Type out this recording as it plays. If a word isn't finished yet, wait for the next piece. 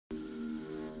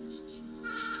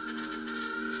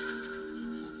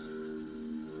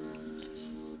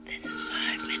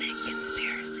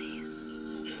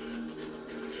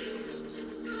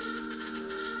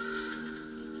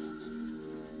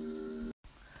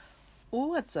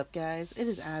What's up, guys? It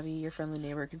is Abby, your friendly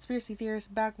neighbor conspiracy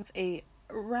theorist, back with a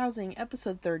rousing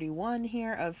episode 31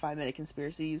 here of 5 Minute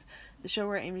Conspiracies, the show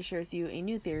where I aim to share with you a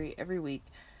new theory every week,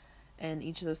 and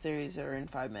each of those theories are in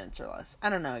 5 minutes or less. I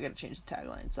don't know, I gotta change the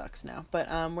tagline, it sucks now. But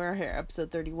we're here, episode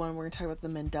 31, we're gonna talk about the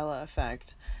Mandela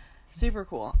effect. Super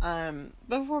cool.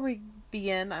 Before we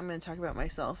begin, I'm gonna talk about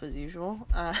myself as usual.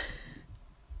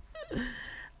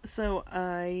 So,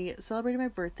 I celebrated my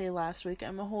birthday last week.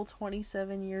 I'm a whole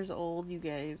 27 years old, you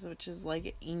guys, which is,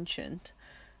 like, ancient,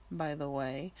 by the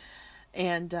way.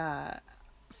 And,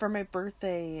 for my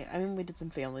birthday, we did some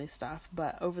family stuff,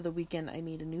 but over the weekend, I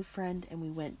made a new friend, and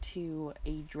we went to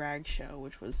a drag show,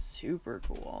 which was super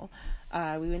cool.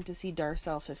 We went to see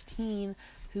Darcel 15,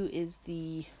 who is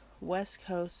the West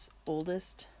Coast's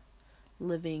oldest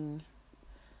living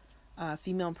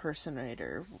female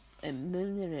impersonator,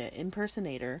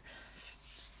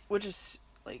 which is,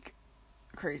 like,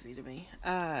 crazy to me.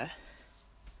 Yeah.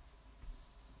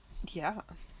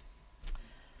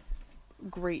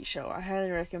 Great show. I highly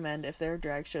recommend, if there are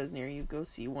drag shows near you, go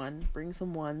see one. Bring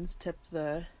some ones. Tip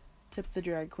the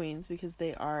drag queens, because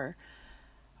they are,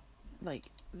 like,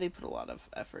 they put a lot of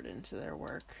effort into their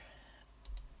work.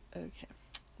 Okay.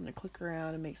 I'm gonna click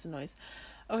around and make some noise.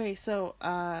 Okay, so,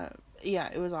 yeah,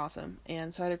 it was awesome.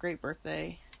 And so I had a great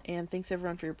birthday. And thanks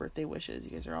everyone for your birthday wishes. You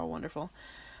guys are all wonderful.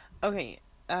 Okay,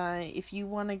 if you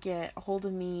want to get a hold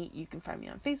of me, you can find me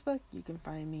on Facebook. You can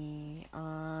find me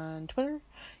on Twitter.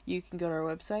 You can go to our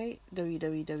website,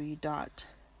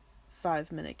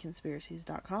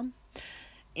 www.5minuteconspiracies.com.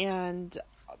 And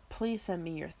please send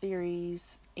me your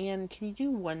theories. And can you do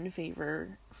one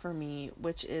favor for me,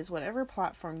 which is whatever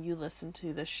platform you listen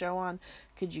to this show on,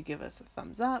 could you give us a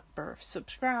thumbs up or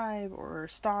subscribe or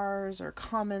stars or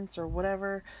comments or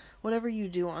whatever you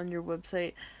do on your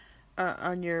website,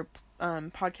 on your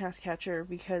podcast catcher,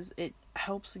 because it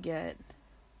helps get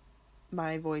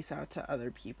my voice out to other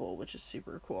people, which is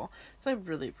super cool. So I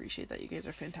really appreciate that. You guys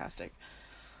are fantastic.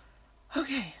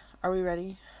 Okay, are we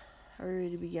ready? Are we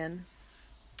ready to begin?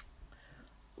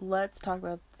 Let's talk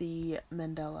about the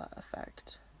Mandela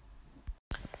effect.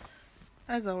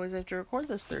 As always, I have to record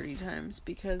this 30 times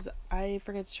because I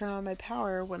forget to turn on my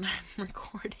power when I'm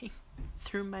recording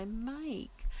through my mic.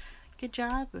 Good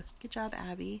job,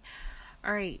 Abby.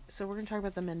 Alright, so we're going to talk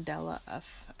about the Mandela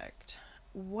effect.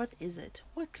 What is it?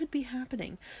 What could be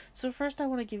happening? So first I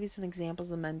want to give you some examples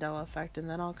of the Mandela effect, and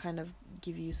then I'll kind of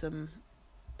give you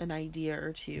an idea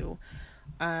or two.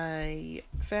 I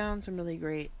found some really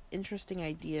great, interesting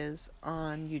ideas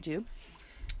on YouTube.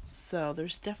 So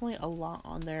there's definitely a lot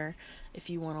on there if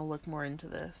you want to look more into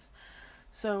this.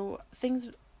 So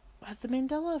the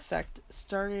Mandela effect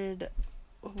started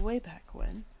way back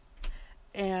when.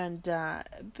 And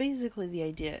basically the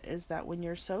idea is that when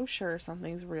you're so sure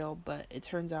something's real, but it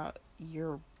turns out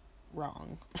you're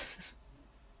wrong.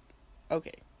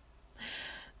 Okay.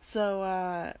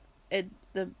 So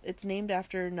it's named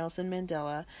after Nelson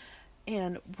Mandela.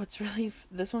 And what's really,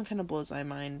 this one kind of blows my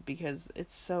mind because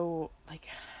it's so, like,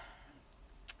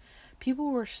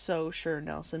 people were so sure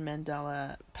Nelson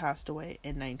Mandela passed away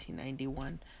in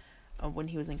 1991 when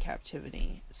he was in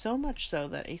captivity. So much so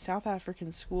that a South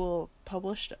African school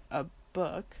published a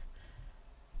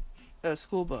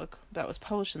school book that was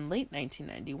published in late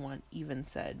 1991 even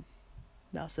said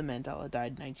Nelson Mandela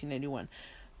died in 1991.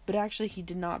 But actually he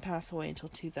did not pass away until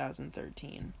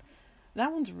 2013.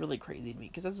 That one's really crazy to me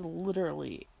because that's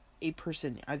literally a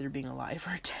person either being alive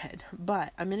or dead.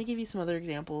 But I'm going to give you some other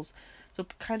examples, so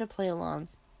kind of play along.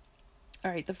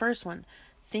 Alright, the first one.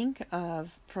 Think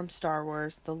of, from Star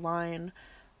Wars, the line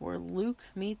where Luke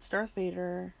meets Darth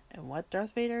Vader and what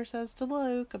Darth Vader says to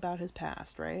Luke about his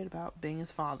past, right? About being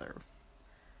his father.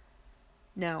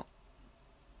 Now,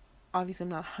 obviously I'm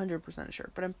not 100% sure,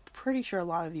 but I'm pretty sure a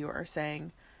lot of you are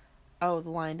saying, oh,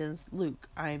 the line is, Luke,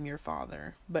 I am your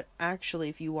father. But actually,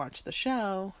 if you watch the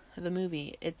show, the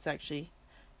movie, it's actually,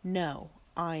 no,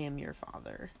 I am your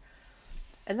father.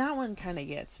 And that one kind of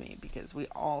gets me, because we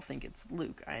all think it's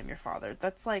Luke, I am your father.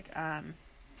 That's like, I've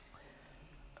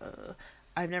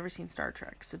never seen Star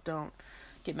Trek, so don't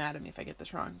get mad at me if I get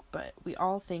this wrong. But we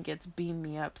all think it's beam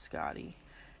me up, Scotty.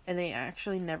 And they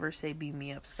actually never say beam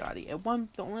me up, Scotty.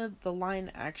 The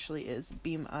line actually is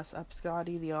beam us up,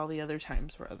 Scotty. All the other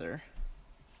times were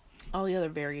all the other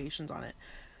variations on it.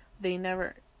 They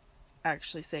never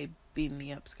actually say beam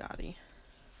me up, Scotty.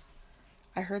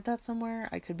 I heard that somewhere.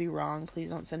 I could be wrong. Please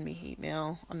don't send me hate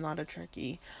mail. I'm not a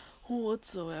Trekkie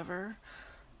whatsoever.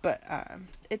 But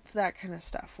it's that kind of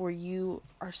stuff where you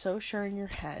are so sure in your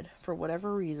head, for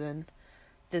whatever reason,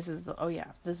 this is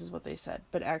what they said.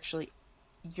 But actually,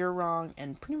 you're wrong,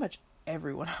 and pretty much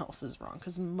everyone else is wrong,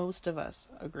 because most of us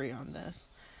agree on this.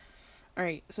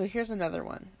 Alright, so here's another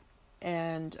one.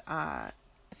 And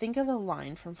think of the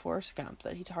line from Forrest Gump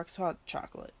that he talks about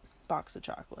chocolate, box of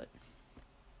chocolate.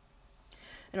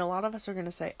 And a lot of us are going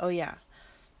to say, oh yeah.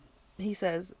 He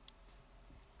says,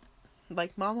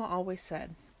 like Mama always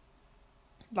said,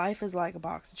 life is like a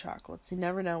box of chocolates. You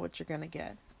never know what you're going to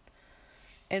get.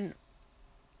 And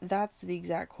that's the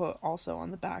exact quote also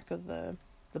on the back of the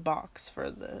box for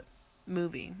the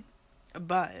movie.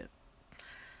 But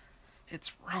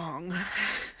it's wrong.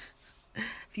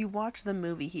 If you watch the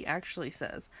movie, he actually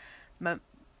says, my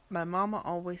mama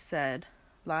always said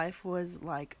life was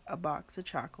like a box of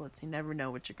chocolates. You never know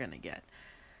what you're going to get.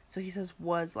 So he says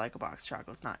was like a box of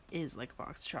chocolates, not is like a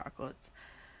box of chocolates.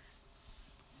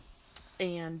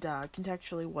 And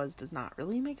contextually, was does not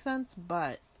really make sense,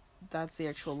 but that's the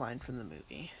actual line from the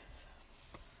movie.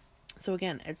 So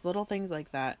again, it's little things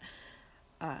like that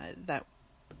that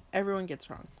everyone gets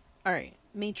wrong. Alright,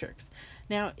 Matrix.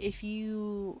 Now, if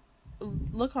you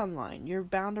look online, you're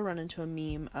bound to run into a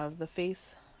meme of the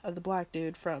face of the black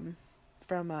dude from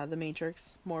the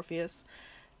Matrix, Morpheus,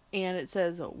 and it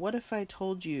says, what if I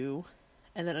told you,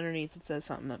 and then underneath it says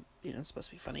something that, is supposed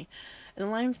to be funny, and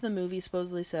the line from the movie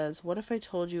supposedly says, what if I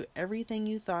told you everything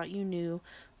you thought you knew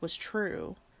was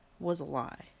true was a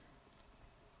lie?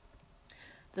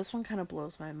 This one kind of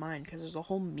blows my mind, because there's a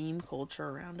whole meme culture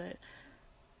around it.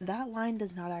 That line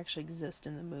does not actually exist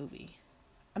in the movie.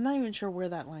 I'm not even sure where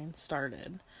that line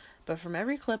started, but from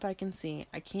every clip I can see,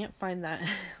 I can't find that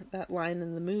that line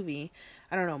in the movie.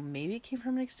 I don't know, maybe it came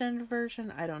from an extended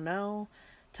version, I don't know.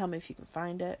 Tell me if you can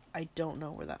find it. I don't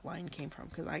know where that line came from,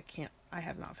 because I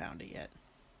have not found it yet.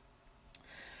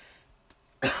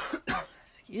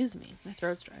 Excuse me, my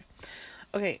throat's dry.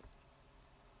 Okay.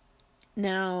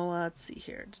 Now, let's see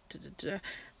here.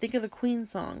 Think of the Queen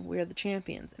song, We Are the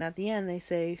Champions. And at the end, they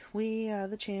say, we are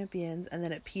the champions. And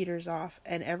then it peters off.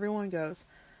 And everyone goes,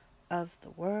 of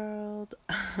the world.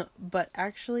 But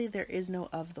actually, there is no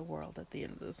of the world at the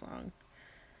end of the song.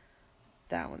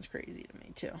 That one's crazy to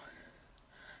me, too.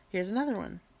 Here's another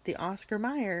one. The Oscar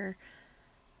Mayer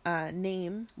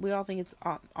name. We all think it's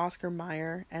Oscar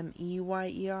Mayer,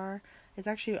 M-E-Y-E-R. It's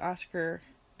actually Oscar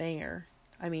Mayer.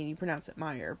 I mean, you pronounce it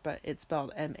Meyer, but it's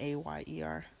spelled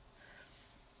M-A-Y-E-R.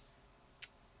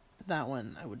 That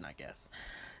one, I would not guess.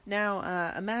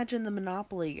 Now, imagine the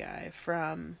Monopoly guy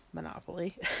from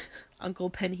Monopoly.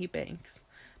 Uncle Pennybags.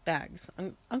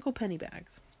 Uncle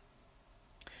Pennybags.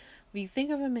 If you think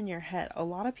of him in your head, a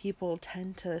lot of people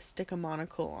tend to stick a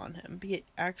monocle on him. But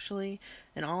actually,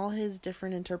 in all his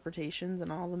different interpretations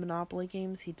and all the Monopoly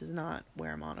games, he does not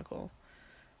wear a monocle.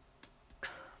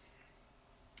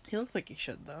 He looks like he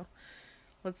should, though.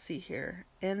 Let's see here.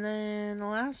 And then the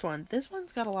last one. This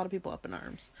one's got a lot of people up in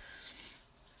arms.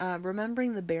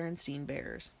 Remembering the Berenstein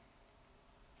Bears.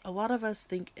 A lot of us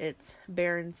think it's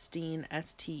Berenstein,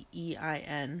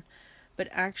 S-T-E-I-N. But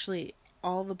actually,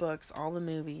 all the books, all the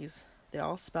movies, they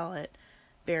all spell it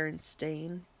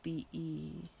Berenstain,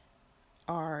 B-E-R-E-N-S-T-A-I-N.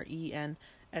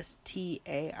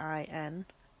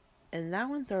 And that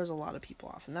one throws a lot of people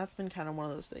off. And that's been kind of one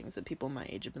of those things that people my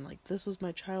age have been like, this was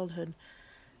my childhood,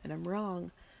 and I'm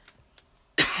wrong.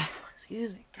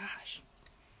 Excuse me, gosh.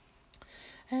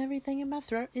 Everything in my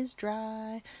throat is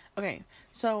dry. Okay,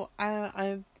 so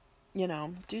I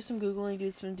do some Googling,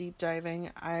 do some deep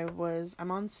diving. I'm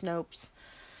on Snopes,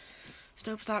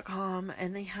 Snopes.com,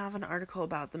 and they have an article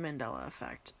about the Mandela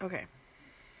effect. Okay.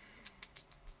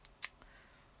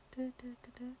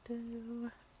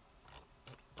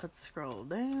 Let's scroll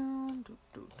down.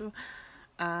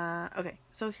 Okay,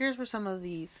 so here's where some of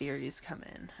the theories come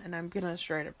in, and I'm gonna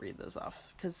try to read those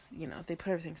off, because, they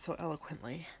put everything so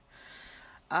eloquently.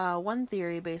 One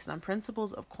theory based on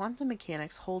principles of quantum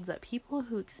mechanics holds that people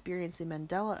who experience the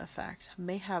Mandela effect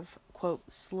may have, quote,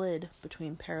 slid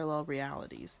between parallel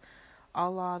realities, a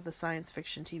la the science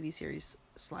fiction TV series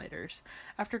Sliders.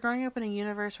 After growing up in a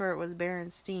universe where it was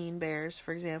Berenstein Bears,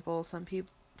 for example, some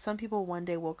people one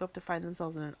day woke up to find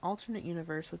themselves in an alternate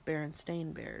universe with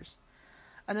Berenstain Bears.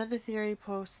 Another theory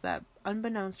posts that,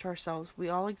 unbeknownst to ourselves, we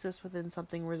all exist within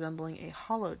something resembling a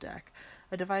holodeck,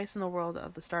 a device in the world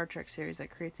of the Star Trek series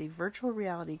that creates a virtual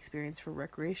reality experience for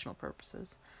recreational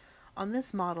purposes. On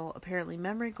this model, apparently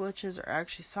memory glitches are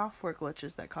actually software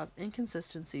glitches that cause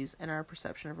inconsistencies in our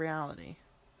perception of reality.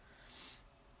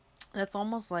 That's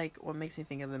almost like what makes me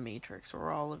think of the Matrix, where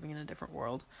we're all living in a different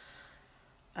world.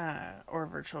 Or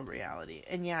virtual reality.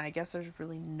 And yeah, I guess there's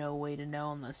really no way to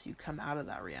know unless you come out of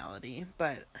that reality.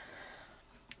 But,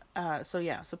 so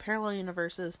parallel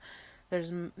universes, there's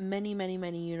many, many,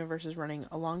 many universes running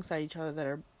alongside each other that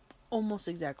are almost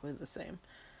exactly the same.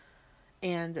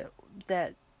 and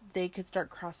that they could start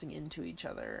crossing into each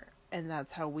other, and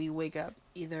that's how we wake up.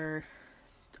 Either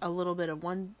a little bit of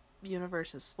one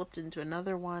universe has slipped into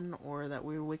another one, or that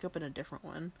we wake up in a different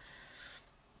one.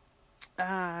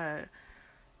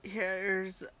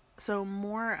 Here's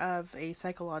more of a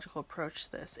psychological approach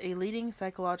to this. A leading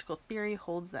psychological theory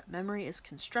holds that memory is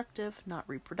constructive, not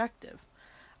reproductive,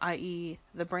 i.e.,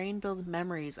 the brain builds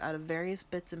memories out of various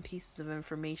bits and pieces of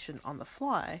information on the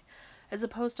fly, as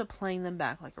opposed to playing them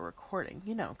back like a recording,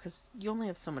 because you only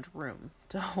have so much room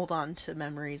to hold on to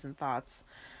memories and thoughts.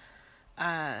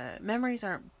 Memories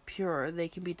aren't pure. They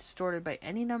can be distorted by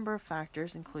any number of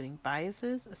factors, including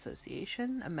biases,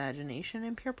 association, imagination,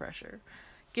 and peer pressure.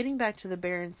 Getting back to the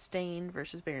Berenstain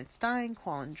versus Berenstein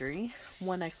quandary,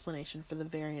 one explanation for the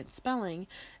variant spelling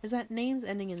is that names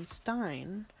ending in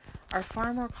Stein are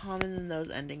far more common than those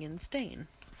ending in Stain,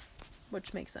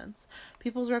 which makes sense.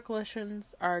 People's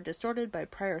recollections are distorted by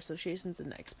prior associations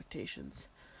and expectations.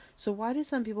 So why do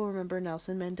some people remember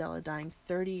Nelson Mandela dying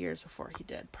 30 years before he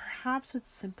did? Perhaps it's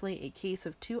simply a case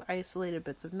of two isolated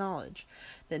bits of knowledge,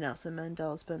 that Nelson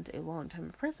Mandela spent a long time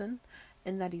in prison,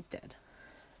 and that he's dead,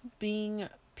 being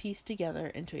pieced together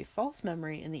into a false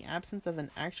memory in the absence of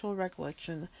an actual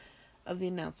recollection of the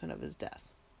announcement of his death.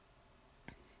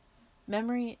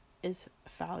 Memory is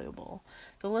fallible.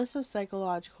 The list of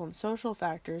psychological and social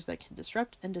factors that can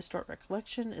disrupt and distort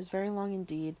recollection is very long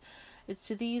indeed. It's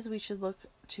to these we should look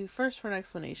to first for an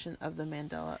explanation of the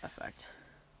Mandela effect.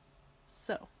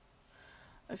 So,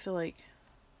 I feel like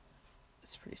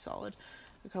it's pretty solid.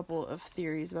 A couple of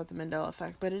theories about the Mandela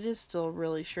effect, but it is still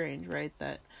really strange, right,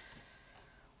 that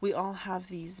we all have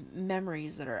these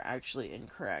memories that are actually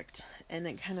incorrect, and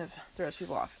it kind of throws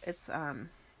people off. It's,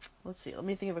 let's see, let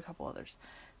me think of a couple others.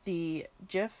 The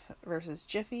Jif versus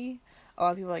Jiffy. A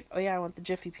lot of people are like, oh yeah, I want the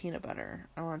Jiffy peanut butter.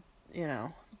 I want,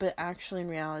 but actually in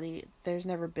reality, there's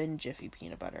never been Jiffy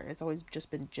peanut butter. It's always just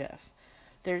been Jif.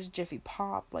 There's Jiffy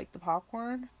Pop, like the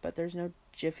popcorn, but there's no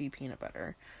Jiffy peanut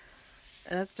butter.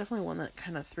 And that's definitely one that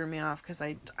kind of threw me off, because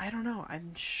I don't know,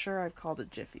 I'm sure I've called it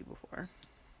Jiffy before.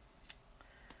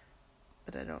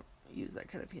 But I don't use that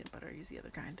kind of peanut butter, I use the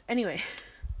other kind. Anyway,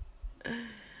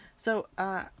 so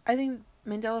I think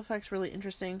Mandela Effect's really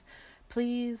interesting.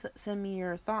 Please send me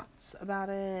your thoughts about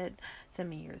it. Send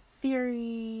me your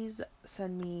theories.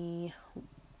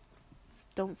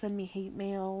 Don't send me hate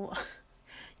mail.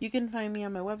 You can find me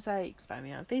on my website. You can find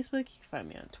me on Facebook. You can find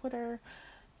me on Twitter.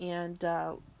 And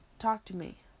talk to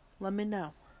me. Let me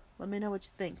know. Let me know what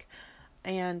you think.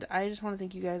 And I just want to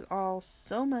thank you guys all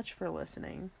so much for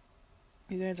listening.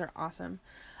 You guys are awesome.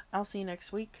 I'll see you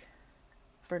next week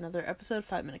for another episode of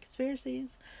 5 Minute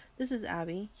Conspiracies. This is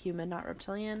Abby, human not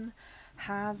reptilian.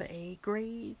 Have a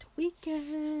great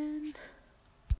weekend.